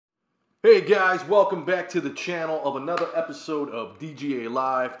Hey guys, welcome back to the channel of another episode of DGA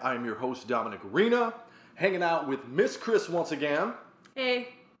Live. I am your host, Dominick, hanging out with Miss Chris once again. Hey.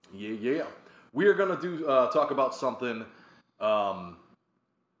 Yeah. We are going to talk about something kind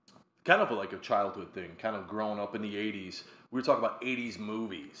of like a childhood thing, kind of growing up in the 80s. We were talking about 80s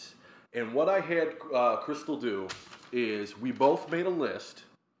movies. And what I had Crystal do is we both made a list,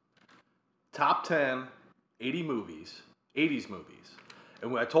 top 10 80s movies.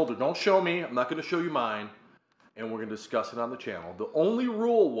 And I told her, don't show me, I'm not going to show you mine, and we're going to discuss it on the channel. The only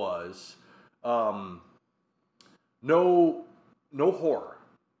rule was no horror.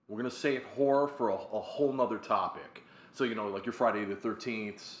 We're going to save horror for a whole nother topic. So, you know, like your Friday the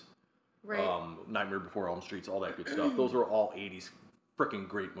 13th, right. Nightmare Before Elm Street, all that good stuff. Those are all 80s freaking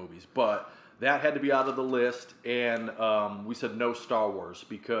great movies. But that had to be out of the list, and we said no Star Wars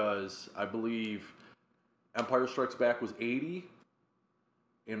because I believe Empire Strikes Back was 80.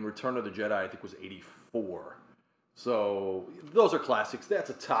 In Return of the Jedi, I think was 84. So those are classics. That's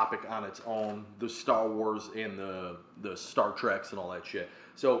a topic on its own. The Star Wars and the Star Treks and all that shit.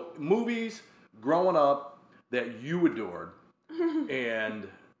 So movies growing up that you adored and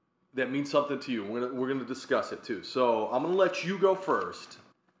that means something to you. We're gonna discuss it too. So I'm gonna let you go first.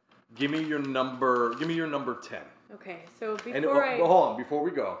 Give me your number 10. Okay. So hold on, before we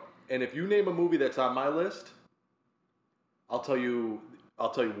go. And if you name a movie that's on my list, I'll tell you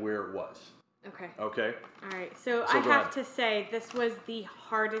where it was. Okay. Okay? All right. So I have to say, this was the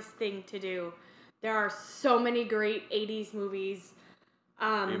hardest thing to do. There are so many great 80s movies.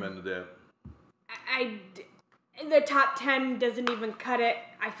 Amen to that. The top 10 doesn't even cut it.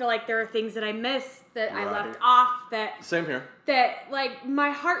 I feel like there are things that I missed, that Right. I left off, that... Same here. That, like, my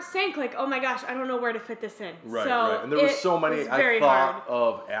heart sank, like, oh my gosh, I don't know where to fit this in. Right, so right. And there were so many I thought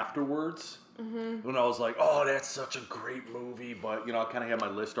of afterwards. Mm-hmm. When I was like, oh, that's such a great movie, but, you know, I kind of had my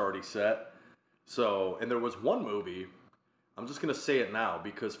list already set. So, and there was one movie, I'm just going to say it now,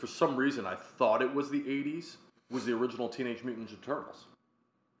 because for some reason I thought it was the 80s, was the original Teenage Mutant Ninja Turtles.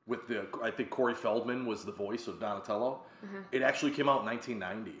 With I think Corey Feldman was the voice of Donatello. Mm-hmm. It actually came out in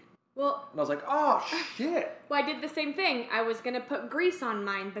 1990. Well, and I was like, oh, shit. Well, I did the same thing. I was going to put Grease on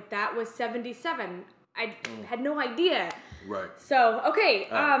mine, but that was 77. I had no idea. Right. So, okay.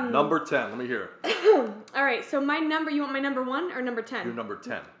 Number 10. Let me hear it. All right. So my number, you want my number 1 or number 10? Your number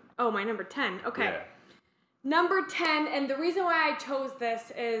 10. Oh, my number 10. Okay. Yeah. Number 10, and the reason why I chose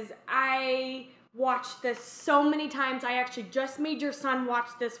this is I watched this so many times. I actually just made your son watch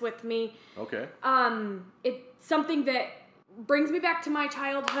this with me. Okay. It's something that brings me back to my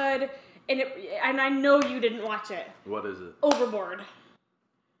childhood, and I know you didn't watch it. What is it? Overboard.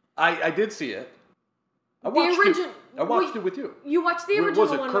 I did see it. I watched it with you. You watched the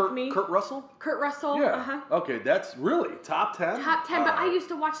original one with me. Kurt Russell? Kurt Russell. Yeah. Uh-huh. Okay, that's really top 10? Top 10, but I used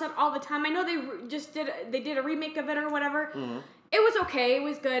to watch that all the time. I know they did a remake of it or whatever. Mm-hmm. It was okay. It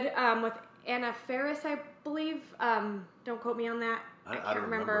was good. With Anna Faris, I believe. Don't quote me on that. I can't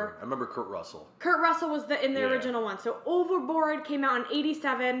remember. I remember Kurt Russell. Kurt Russell was in the original one. So Overboard came out in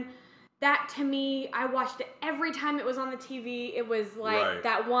 87. That, to me, I watched it every time it was on the TV. It was like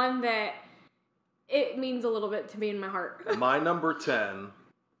that one that... It means a little bit to me in my heart. My number 10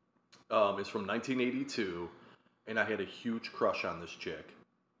 is from 1982, and I had a huge crush on this chick.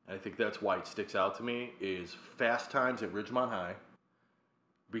 And I think that's why it sticks out to me, is Fast Times at Ridgemont High.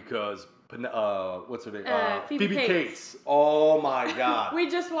 Because, what's her name? Phoebe Cates. Oh my God. We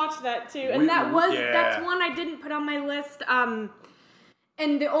just watched that too. And that's one I didn't put on my list. And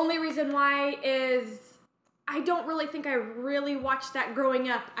the only reason why is... I don't really think I really watched that growing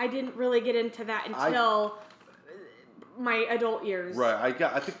up. I didn't really get into that until my adult years. Right.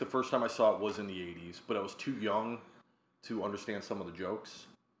 I think the first time I saw it was in the 80s, but I was too young to understand some of the jokes.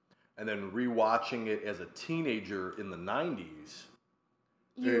 And then rewatching it as a teenager in the 90s,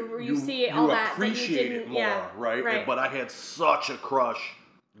 you see it you all that. Appreciate it more, right? But I had such a crush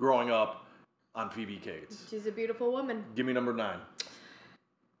growing up on Phoebe Cates. She's a beautiful woman. Give me number 9.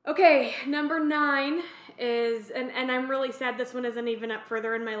 Okay, number 9 is, and I'm really sad this one isn't even up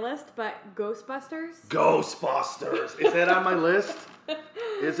further in my list, but Ghostbusters. Ghostbusters! Is that on my list?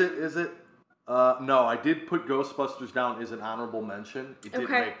 Is it? No, I did put Ghostbusters down as an honorable mention. It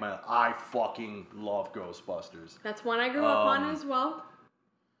didn't make my... I fucking love Ghostbusters. That's one I grew up on as well.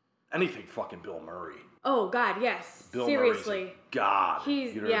 Anything fucking Bill Murray. Oh, God, yes. Bill Seriously. Murray's a god.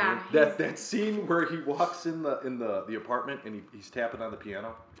 He's, you know what I mean? That scene where he walks in the apartment and he's tapping on the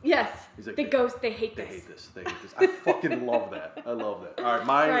piano. Yes. He's like, the ghosts, they hate this. They hate this. I fucking love that. I love that. All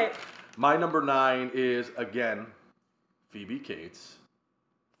right, my number 9 is, again, Phoebe Cates.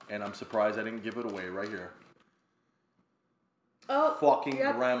 And I'm surprised I didn't give it away right here. fucking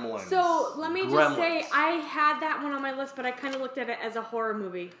Gremlins. So let me just say, I had that one on my list, but I kind of looked at it as a horror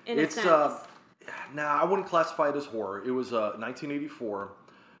movie in a sense. I wouldn't classify it as horror. It was 1984.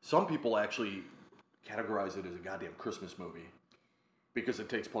 Some people actually categorize it as a goddamn Christmas movie because it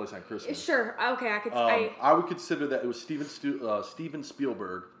takes place on Christmas. Sure. Okay, I could. I would consider that it was Steven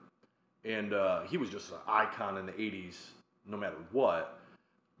Spielberg, and he was just an icon in the 80s, no matter what.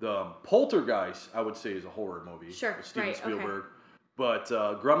 The Poltergeist, I would say, is a horror movie. Sure. With Steven Spielberg. Okay. But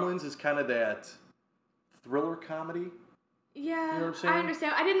Gremlins is kind of that thriller comedy. Yeah, you know what I'm saying? I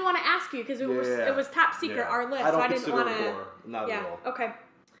understand. I didn't want to ask you because it was top secret, our list, I don't so I didn't want to. Horror. Not at all. Okay.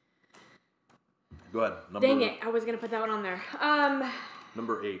 Go ahead. Dang it! I was gonna put that one on there.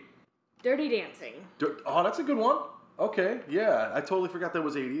 Number 8. Dirty Dancing. Oh, that's a good one. Okay, yeah, I totally forgot that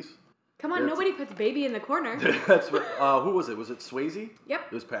was 80s. Come on, nobody puts Baby in the corner. That's who was it? Was it Swayze? Yep.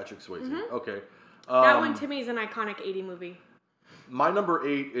 It was Patrick Swayze. Mm-hmm. Okay. That one to me is an iconic 80 movie. My number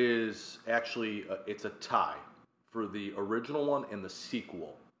 8 is actually it's a tie for the original one and the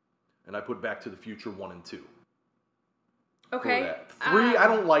sequel, and I put Back to the Future 1 and 2. Okay. 3, I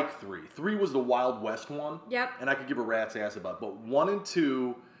don't like 3. 3 was the Wild West one. Yep. And I could give a rat's ass about, but 1 and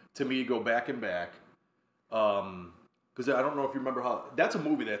 2 to me go back and back. Because I don't know if you remember how that's a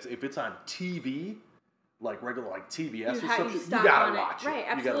movie that's if it's on TV, like regular like TBS or something, you gotta watch it. Right,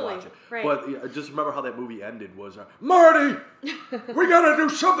 absolutely. You gotta watch it. Right. But just remember how that movie ended was Marty, we gotta do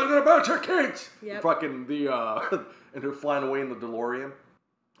something about your kids. Yep. Fucking and they're flying away in the DeLorean.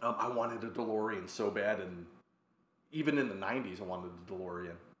 I wanted a DeLorean so bad, and even in the 90s, I wanted a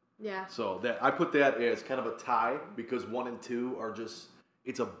DeLorean. Yeah. So that I put that as kind of a tie because 1 and 2 are just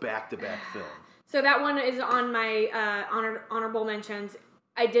it's a back-to-back film. So that one is on my honorable mentions.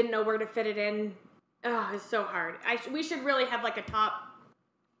 I didn't know where to fit it in. Oh, it's so hard. We should really have like a top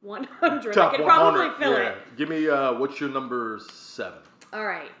 100. Top I could 100, probably fill it. Give me what's your number 7? All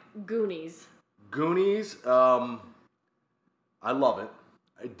right, Goonies. Goonies. I love it.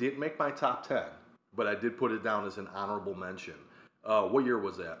 It didn't make my top 10, but I did put it down as an honorable mention. What year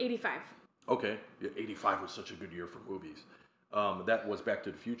was that? 85. Okay, yeah, 85 was such a good year for movies. That was Back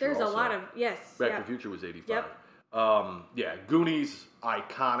to the Future. There's also. a lot of Back to the Future was 85. Yep. Yeah, Goonies,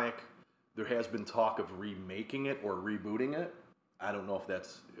 iconic. There has been talk of remaking it or rebooting it. I don't know if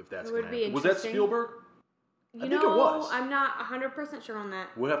that's going to happen. Was that Spielberg? I think it was. I'm not 100% sure on that.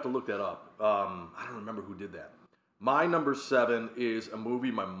 We'll have to look that up. I don't remember who did that. My number 7 is a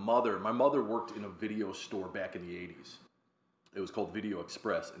movie my mother worked in a video store back in the 80s. It was called Video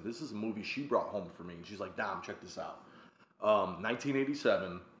Express, and this is a movie she brought home for me. And she's like, Dom, check this out.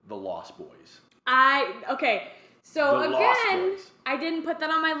 1987, The Lost Boys. So again, I didn't put that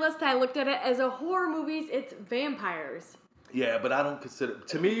on my list. I looked at it as a horror movies. It's vampires. Yeah, but I don't consider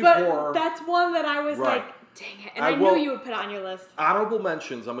to me horror. That's one that I was like, dang it, and I knew you would put it on your list. Honorable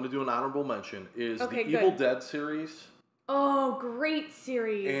mentions. I'm going to do an honorable mention. Is the Evil Dead series? Oh, great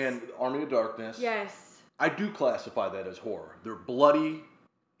series. And Army of Darkness. Yes. I do classify that as horror. They're bloody,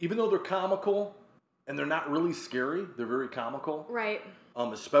 even though they're comical. And they're not really scary. They're very comical. Right.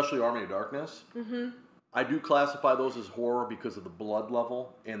 Especially Army of Darkness. Mm-hmm. I do classify those as horror because of the blood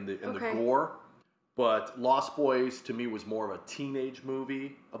level and the gore. But Lost Boys, to me, was more of a teenage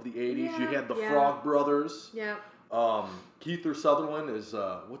movie of the 80s. Yeah, you had the Frog Brothers. Yeah. Kiefer Sutherland is,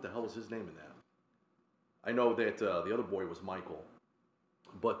 what the hell is his name in that? I know that the other boy was Michael.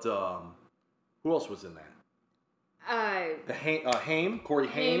 But who else was in that? Corey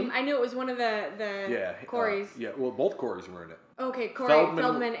Haim. I knew it was one of the Coreys. Well, both Coreys were in it. Okay,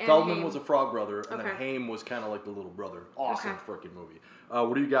 Feldman and Feldman was a frog brother, and then Haim was kind of like the little brother. Awesome freaking movie.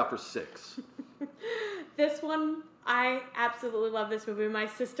 What do you got for 6? This one, I absolutely love this movie. My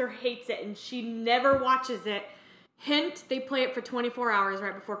sister hates it, and she never watches it. Hint, they play it for 24 hours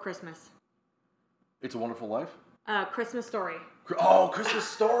right before Christmas. It's a Wonderful Life? Christmas Story. Oh, Christmas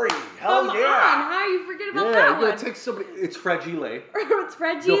Story. Hell Come yeah. on, how you forget about that one? You're going to take somebody. It's Fragile. It's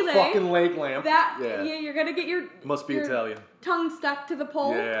Fragile. The fucking leg lamp. You're going to get your... Must be Italian. Tongue stuck to the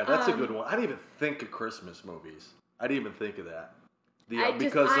pole. Yeah, that's a good one. I didn't even think of Christmas movies. I didn't even think of that. I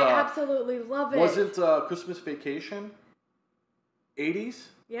absolutely love it. Wasn't Christmas Vacation 80s?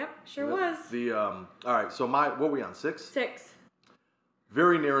 Yep, sure was. All right, so what were we on, 6? 6.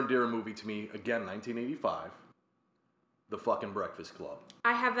 Very near and dear movie to me, again, 1985. The fucking Breakfast Club.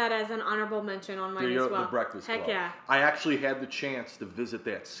 I have that as an honorable mention on mine as well. The Breakfast Club. Heck yeah. I actually had the chance to visit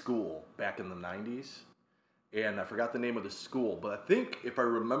that school back in the 90s. And I forgot the name of the school. But I think, if I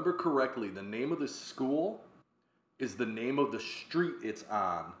remember correctly, the name of the school is the name of the street it's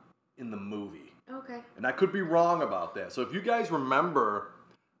on in the movie. Okay. And I could be wrong about that. So if you guys remember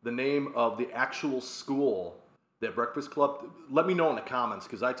the name of the actual school, That Breakfast Club. Let me know in the comments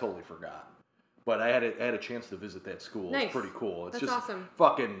because I totally forgot. But I had a chance to visit that school. Nice. It's pretty cool. It's That's just awesome.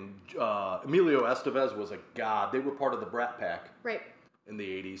 fucking Emilio Estevez was a god. They were part of the Brat Pack. Right. In the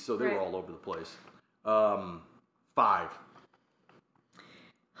 80s, so they were all over the place. 5.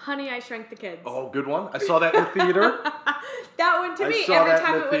 Honey, I Shrunk the Kids. Oh, good one. I saw that in the theater. That one to me, saw every that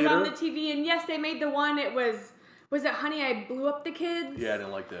time in the it was on the theater. TV, and yes, they made the one, was it Honey, I Blew Up the Kids? Yeah, I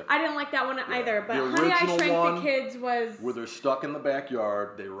didn't like that. I didn't like that one either, but The Honey, I original Shrank one, the Kids was... where they're stuck in the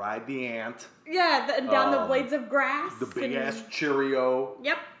backyard, they ride the ant. Yeah, down the blades of grass. The big-ass Cheerio.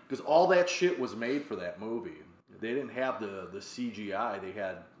 Yep. Because all that shit was made for that movie. They didn't have the CGI they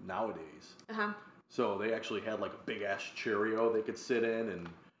had nowadays. Uh-huh. So they actually had like a big-ass Cheerio they could sit in,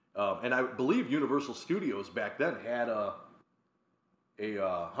 and I believe Universal Studios back then had a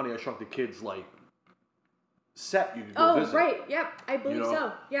Honey, I Shrunk the Kids like set you could go visit. Oh, right. Yep. I believe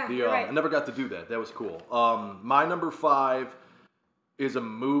so. Yeah, you're right. I never got to do that. That was cool. My number 5 is a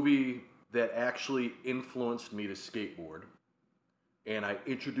movie that actually influenced me to skateboard. And I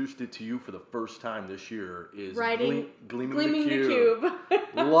introduced it to you for the first time this year. Is Gleaming the Cube.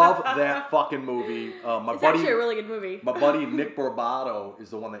 Love that fucking movie. It's actually a really good movie. My buddy Nick Barbato is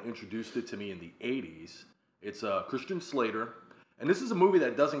the one that introduced it to me in the 80s. It's Christian Slater. And this is a movie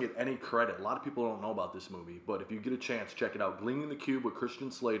that doesn't get any credit. A lot of people don't know about this movie. But if you get a chance, check it out. Gleaming the Cube with Christian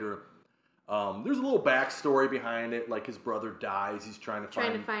Slater. There's a little backstory behind it. Like his brother dies. He's trying to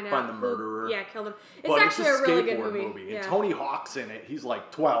find the murderer. Killed him. It's actually a really good movie. Yeah. And Tony Hawk's in it. He's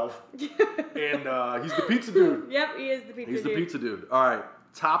like 12. And he's the pizza dude. Yep, he is the pizza dude. He's the pizza dude. All right,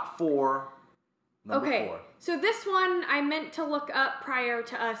 top 4. Number 4. So this one I meant to look up prior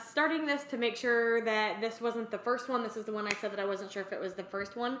to us starting this to make sure that this wasn't the first one. This is the one I said that I wasn't sure if it was the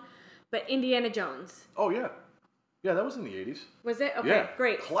first one. But Indiana Jones. Oh, yeah. Yeah, that was in the 80s. Was it? Okay, yeah.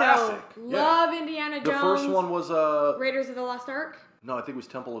 Great. Classic. So, love Indiana Jones. The first one was... Raiders of the Lost Ark? No, I think it was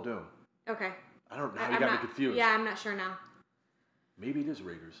Temple of Doom. Okay. I don't know. You got me confused. Yeah, I'm not sure now. Maybe it is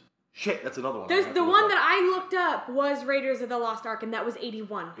Raiders. Shit, that's another one. There's the one that I looked up was Raiders of the Lost Ark, and that was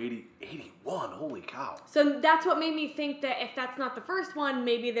 81. 81? Holy cow. So that's what made me think that if that's not the first one,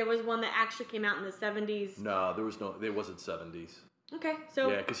 maybe there was one that actually came out in the 70s. No, it wasn't 70s. Okay, so...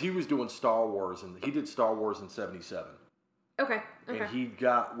 Yeah, because he was doing Star Wars, and he did Star Wars in 77. Okay. And he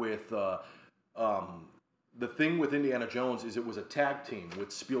got with... the thing with Indiana Jones is it was a tag team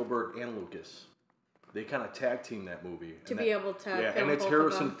with Spielberg and Lucas. They kind of tag team that movie. To be able to Yeah, and it's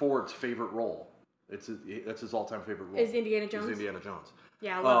Harrison Ford's favorite role. That's his all-time favorite role. Is Indiana Jones? Is Indiana Jones.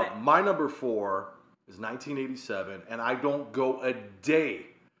 Yeah, I love it. My number 4 is 1987, and I don't go a day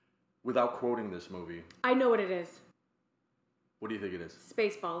without quoting this movie. I know what it is. What do you think it is?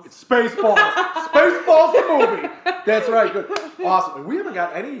 Spaceballs. It's Spaceballs. Spaceballs the movie. That's right. Good. Awesome. We haven't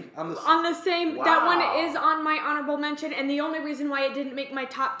got any on the same. Wow. That one is on my honorable mention, and the only reason why it didn't make my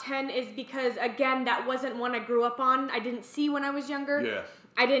top 10 is because, again, that wasn't one I grew up on. I didn't see when I was younger. Yeah.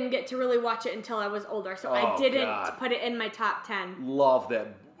 I didn't get to really watch it until I was older, so I didn't put it in my top 10. Love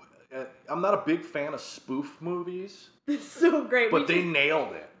that. I'm not a big fan of spoof movies. It's so great. But they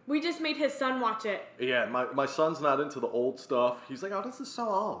nailed it. We just made his son watch it. Yeah, my son's not into the old stuff. He's like, oh, this is so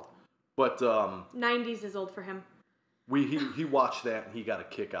old. But 90s is old for him. He watched that and he got a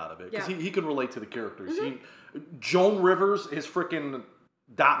kick out of it because Yeah. he can relate to the characters. Joan Rivers is freaking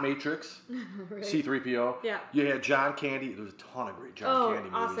Dot Matrix, right. C-3PO. Yeah. You had John Candy. There's a ton of great John Candy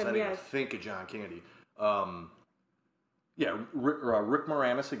movies. Awesome, I didn't even think of John Candy. Rick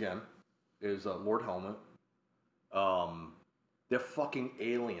Moranis again is Lord Helmet. That fucking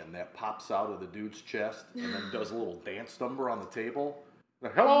alien that pops out of the dude's chest and then does a little dance number on the table.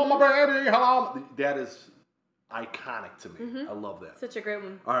 Like, hello, my baby, hello. That is iconic to me. I love that. Such a great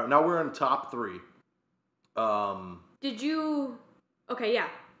one. All right, now we're in top 3. Did you... Okay, yeah.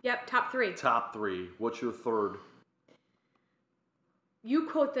 Yep, top 3. Top 3. What's your third? You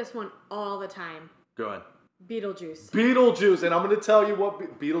quote this one all the time. Go ahead. Beetlejuice. And I'm going to tell you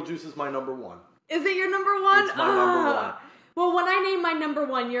what, Beetlejuice is my number 1. Is it your number 1? It's my number 1. Well, when I name my number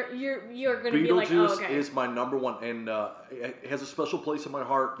 1, you're going to be like, oh, okay. Beetlejuice is my number 1, and it has a special place in my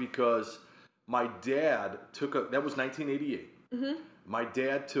heart because my dad that was 1988. My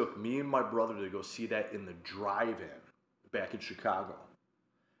dad took me and my brother to go see that in the drive-in back in Chicago.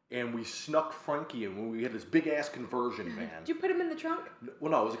 And we snuck Frankie in when we had this big-ass conversion van. Did you put him in the trunk?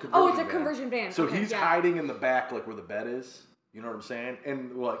 Well, no, it was a conversion van. Oh, it's a conversion van. So he's hiding in the back, like where the bed is. You know what I'm saying?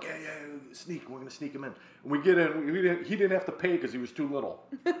 And we're like, yeah, sneak. We're going to sneak him in. And we get in. He didn't have to pay because he was too little.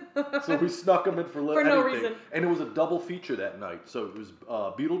 So we snuck him in for no reason. And it was a double feature that night. So it was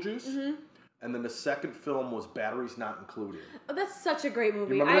Beetlejuice, and then the second film was Batteries Not Included. Oh, that's such a great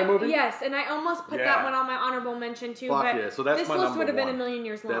movie. You remember that movie? Yes, and I almost put that one on my honorable mention too. Fuck but yeah, so that's this my list number would have been one. a million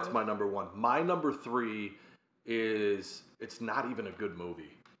years long. That's my number one. My number three is, it's not even a good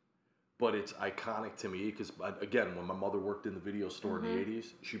movie, but it's iconic to me because, again, when my mother worked in the video store in the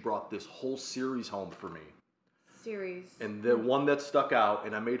 80s, she brought this whole series home for me. And the one that stuck out,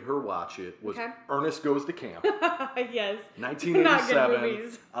 and I made her watch it, was Ernest Goes to Camp. Yes. 1987. Not good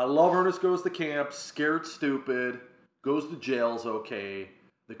movies. I love Ernest Goes to Camp. Scared Stupid. Goes to Jail's okay.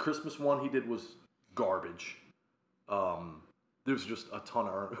 The Christmas one he did was garbage. There's just a ton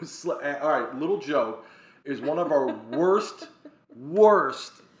of Ernest. All right, little joke is one of our worst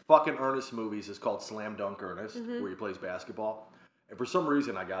fucking Ernest movies is called Slam Dunk Ernest, where he plays basketball. And for some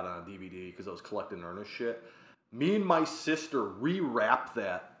reason, I got it on DVD because I was collecting Ernest shit. Me and my sister rewrap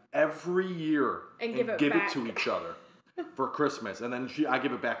that every year and give it to each other for Christmas. And then I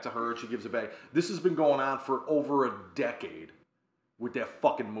give it back to her and she gives it back. This has been going on for over a decade with that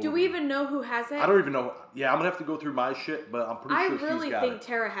fucking movie. Do we even know who has it? I don't even know. Yeah, I'm going to have to go through my shit, but I'm pretty sure she's got it. I really think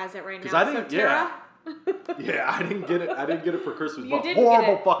Tara has it right now. I didn't, Tara? Yeah, I didn't get it. I didn't get it for Christmas. You but didn't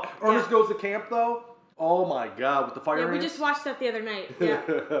horrible get it. fuck. Ernest Goes to Camp, though? Oh my God, with the fire ants? Yeah, we just watched that the other night. Yeah.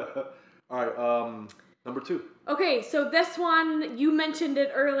 All right, number two. Okay, so this one, you mentioned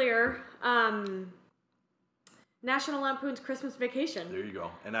it earlier. National Lampoon's Christmas Vacation. There you go.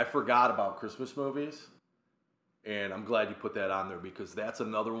 And I forgot about Christmas movies. And I'm glad you put that on there because that's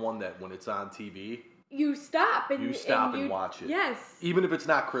another one that when it's on TV, you stop and watch it. Yes. Even if it's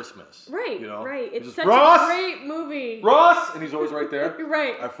not Christmas. Right, you know? right. It's just, such Ross! a great movie. Ross! And he's always right there.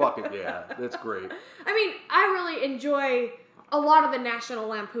 Right. I fucking, yeah, that's great. I mean, I really enjoy a lot of the National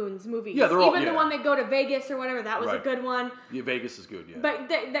Lampoon's movies. Yeah, they're all, even the one that go to Vegas or whatever, that was a good one. Yeah, Vegas is good, yeah. But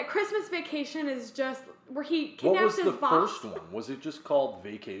that Christmas Vacation is just where he kidnaps his boss. What was the first one? Was it just called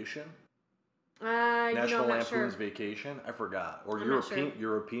Vacation? National Lampoon's Vacation? I forgot. Or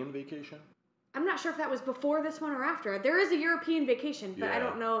European Vacation? I'm not sure if that was before this one or after. There is a European Vacation, but I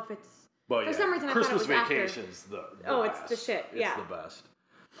don't know if it's... But for some reason, I Christmas thought it was Vacation after. is the best. It's the shit, yeah. It's the best.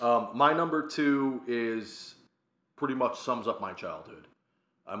 My number two is... pretty much sums up my childhood.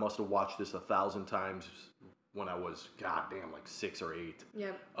 I must have watched this 1,000 times when I was, goddamn, like 6 or 8.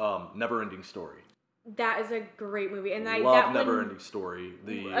 Yep. Never Ending Story. That is a great movie, and love Never Ending Story.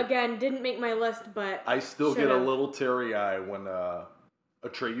 Again, didn't make my list, but I still get a little teary-eye when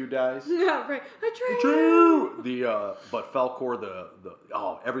Atreyu dies. Yeah, right. Atreyu. But Falcor,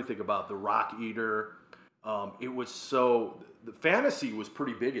 everything about the Rock Eater. It was the fantasy was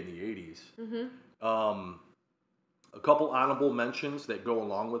pretty big in the 80s. Mm-hmm. A couple honorable mentions that go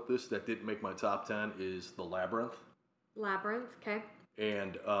along with this that didn't make my top 10 is The Labyrinth. Okay.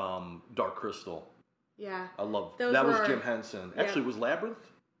 And Dark Crystal. Yeah. I love that. Was Jim Henson. Actually, was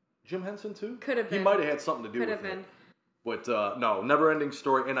Labyrinth Jim Henson too? Could have been. He might have had something to do with it. Could have been. But no, Never Ending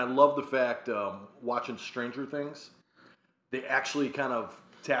Story. And I love the fact, watching Stranger Things, they actually kind of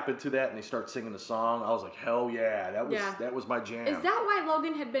tap into that and they start singing the song. I was like, hell yeah, that was my jam. Is that why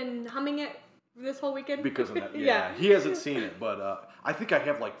Logan had been humming it this whole weekend? Because of that, yeah. He hasn't seen it, but I think I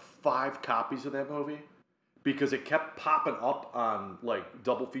have like 5 copies of that movie because it kept popping up on like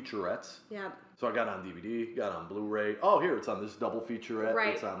double featurettes. Yeah. So I got it on DVD, got it on Blu-ray. Oh, here, it's on this double featurette.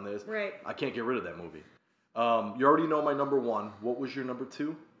 Right. It's on this. Right. I can't get rid of that movie. You already know my number 1. What was your number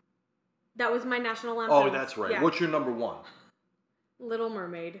 2? That was my National Lampoon. Oh, that's right. Yeah. What's your number 1? Little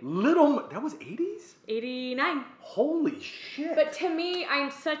Mermaid. That was 80s? 89. Holy shit. But to me, I'm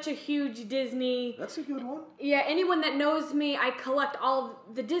such a huge Disney... That's a good one. Yeah, anyone that knows me, I collect all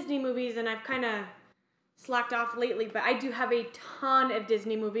of the Disney movies, and I've kind of slacked off lately, but I do have a ton of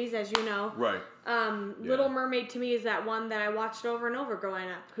Disney movies, as you know. Right. Little Mermaid to me is that one that I watched over and over growing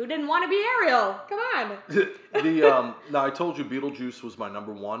up. Who didn't want to be Ariel? Come on. Now, I told you Beetlejuice was my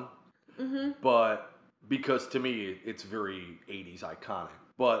number 1, but... because to me, it's very 80s iconic.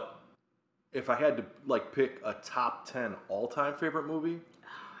 But if I had to like pick a top 10 all-time favorite movie,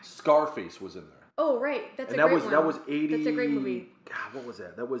 Scarface was in there. Oh, right. That's a great one. That was 80... That's a great movie. God, what was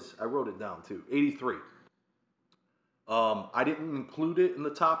that? I wrote it down too. 83. I didn't include it in the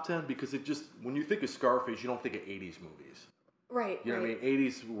top 10 because it just, when you think of Scarface, you don't think of 80s movies. Right. You know what I mean?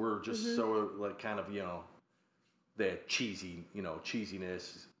 80s were just so like kind of, that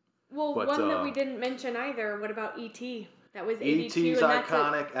cheesiness. Well, one that we didn't mention either. What about E.T.? That was 82. E.T.'s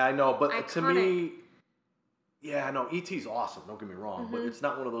iconic. I know, but to me, yeah, I know E.T.'s awesome. Don't get me wrong, but it's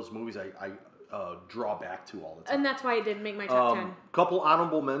not one of those movies I draw back to all the time. And that's why it didn't make my top 10. Couple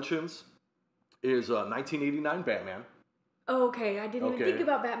honorable mentions is 1989 Batman. Oh, okay, I didn't even think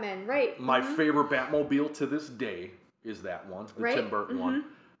about Batman. Right. My favorite Batmobile to this day is that one, the Tim Burton one.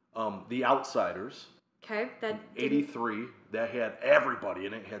 The Outsiders. Okay, that 83. That had everybody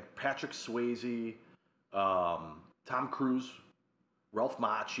in it. It had Patrick Swayze, Tom Cruise, Ralph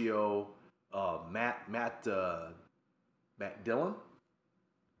Macchio, Matt Dillon.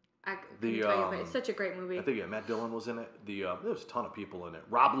 I couldn't tell you, but it's such a great movie. I think Matt Dillon was in it. There was a ton of people in it.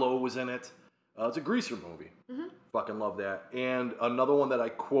 Rob Lowe was in it. It's a greaser movie. Mm-hmm. Fucking love that. And another one that I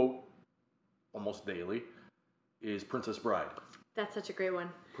quote almost daily is Princess Bride. That's such a great one.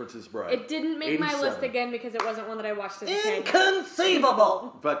 Princess Bride. It didn't make 87. My list again because it wasn't one that I watched as a kid.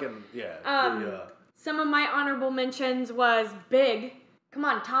 Inconceivable! Fucking, yeah. Some of my honorable mentions was Big. Come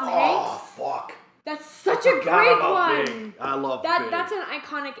on, Tom Hanks. Oh, fuck. That's such a great one. Big. I love that. Big. That's an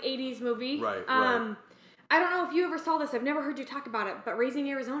iconic 80s movie. Right. I don't know if you ever saw this. I've never heard you talk about it, but Raising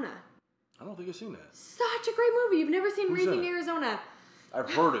Arizona. I don't think I've seen that. Such a great movie. You've never seen Who's Raising that? Arizona. I've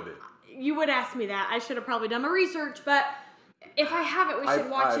heard of it. You would ask me that. I should have probably done my research, but if I have it, we should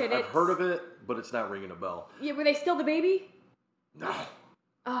watch it. I've heard of it, but it's not ringing a bell. Yeah, were they still the baby? No.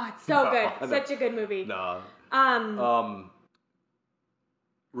 Oh, it's so good. Such a good movie. No.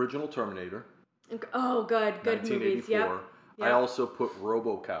 Original Terminator. Oh, good movies. Yep. I also put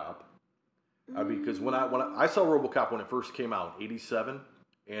RoboCop because when I saw RoboCop when it first came out, in '87,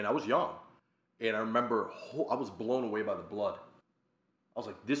 and I was young, and I remember I was blown away by the blood. I was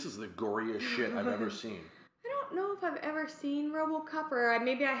like, "This is the goriest shit I've ever seen." I don't know if I've ever seen RoboCop, or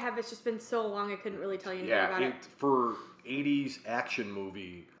maybe I have. It's just been so long I couldn't really tell you anything about it. For '80s action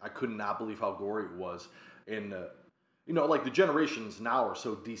movie, I could not believe how gory it was, and like the generations now are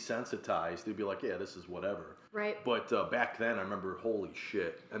so desensitized. They'd be like, "Yeah, this is whatever." Right. But back then, I remember, holy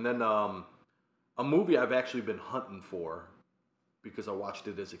shit. And then a movie I've actually been hunting for because I watched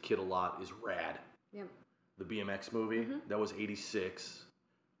it as a kid a lot is Rad. Yep. The BMX movie. Mm-hmm. That was '86.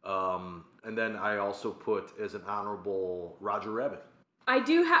 And then I also put as an honorable Roger Rabbit. I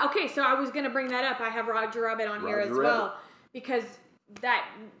do have. Okay, so I was gonna bring that up. I have Roger Rabbit on here as well because that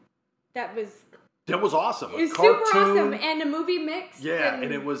was. That was awesome. It was super awesome, and a movie mix. Yeah,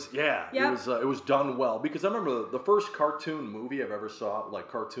 and it was it was done well because I remember the first cartoon movie I've ever saw, like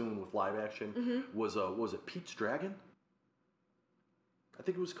cartoon with live action, was it Pete's Dragon? I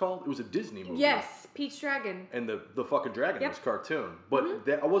think it was called. It was a Disney movie. Yes, Pete's Dragon. And the fucking dragon was cartoon, but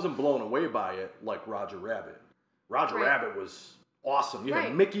I wasn't blown away by it like Roger Rabbit. Roger Rabbit was awesome. You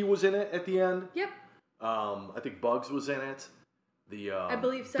had Mickey was in it at the end. Yep. I think Bugs was in it. I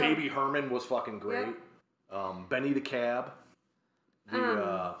believe so. Baby Herman was fucking great. Yep. Benny the Cab.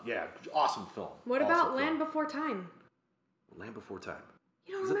 Awesome film. What about Land Before Time? Land Before Time.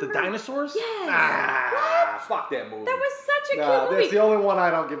 You don't Is remember? it the dinosaurs? Yes. What? Fuck that movie. That was such a cute movie. That's the only one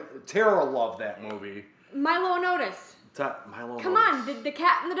I don't give. Tara loved that movie. Milo and Otis. Milo and Come Otis. on, the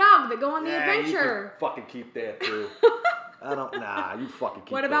cat and the dog that go on the adventure. You can fucking keep that too. I don't. Nah, you fucking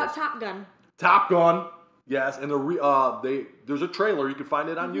keep. What about Top Gun? Top Gun. Yes, and there's a trailer. You can find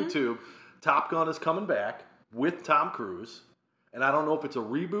it on YouTube. Top Gun is coming back with Tom Cruise, and I don't know if it's a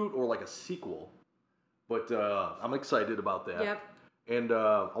reboot or like a sequel, but I'm excited about that. Yep. And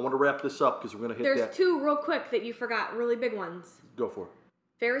I want to wrap this up because we're gonna hit that. There's two real quick that you forgot, really big ones. Go for it.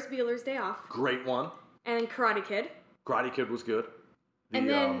 Ferris Bueller's Day Off. Great one. And Karate Kid. Karate Kid was good. And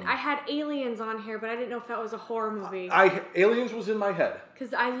then I had Aliens on here, but I didn't know if that was a horror movie. Aliens was in my head.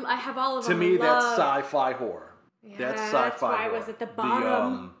 Because I have all of them. To me, that's sci-fi horror. Yeah, that's sci-fi that's why horror. I was at the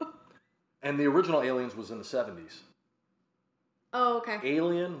bottom. And the original Aliens was in the 70s. Oh, okay.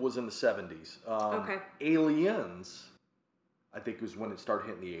 Alien was in the 70s. Okay. Aliens, I think, was when it started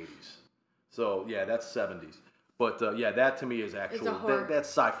hitting the 80s. So, yeah, that's 70s. But, that to me is actually, that's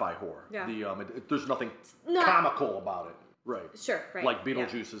sci-fi horror. Yeah. There's nothing comical about it. Right. Sure, right. Like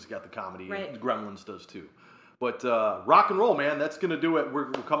Beetlejuice has got the comedy, right. And Gremlins does too. But rock and roll, man, that's going to do it.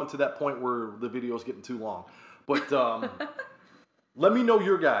 We're coming to that point where the video's getting too long. But let me know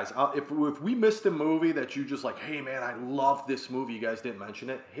your guys. If we missed a movie that you just like, hey, man, I love this movie, you guys didn't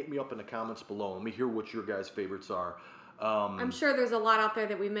mention it, hit me up in the comments below. Let me hear what your guys' favorites are. I'm sure there's a lot out there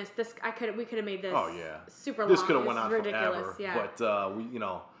that we missed. We could have made this super long. This could have went on ridiculous. forever. Yeah. But,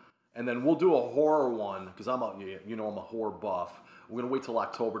 and then we'll do a horror one, because I'm a horror buff. We're going to wait till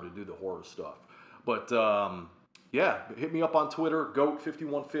October to do the horror stuff. But, hit me up on Twitter,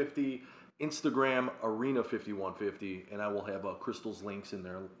 GOAT5150, Instagram, Arena5150, and I will have Crystal's links in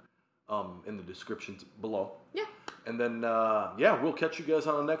there in the description below. Yeah. And then, we'll catch you guys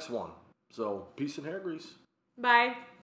on the next one. So, peace and hair grease. Bye.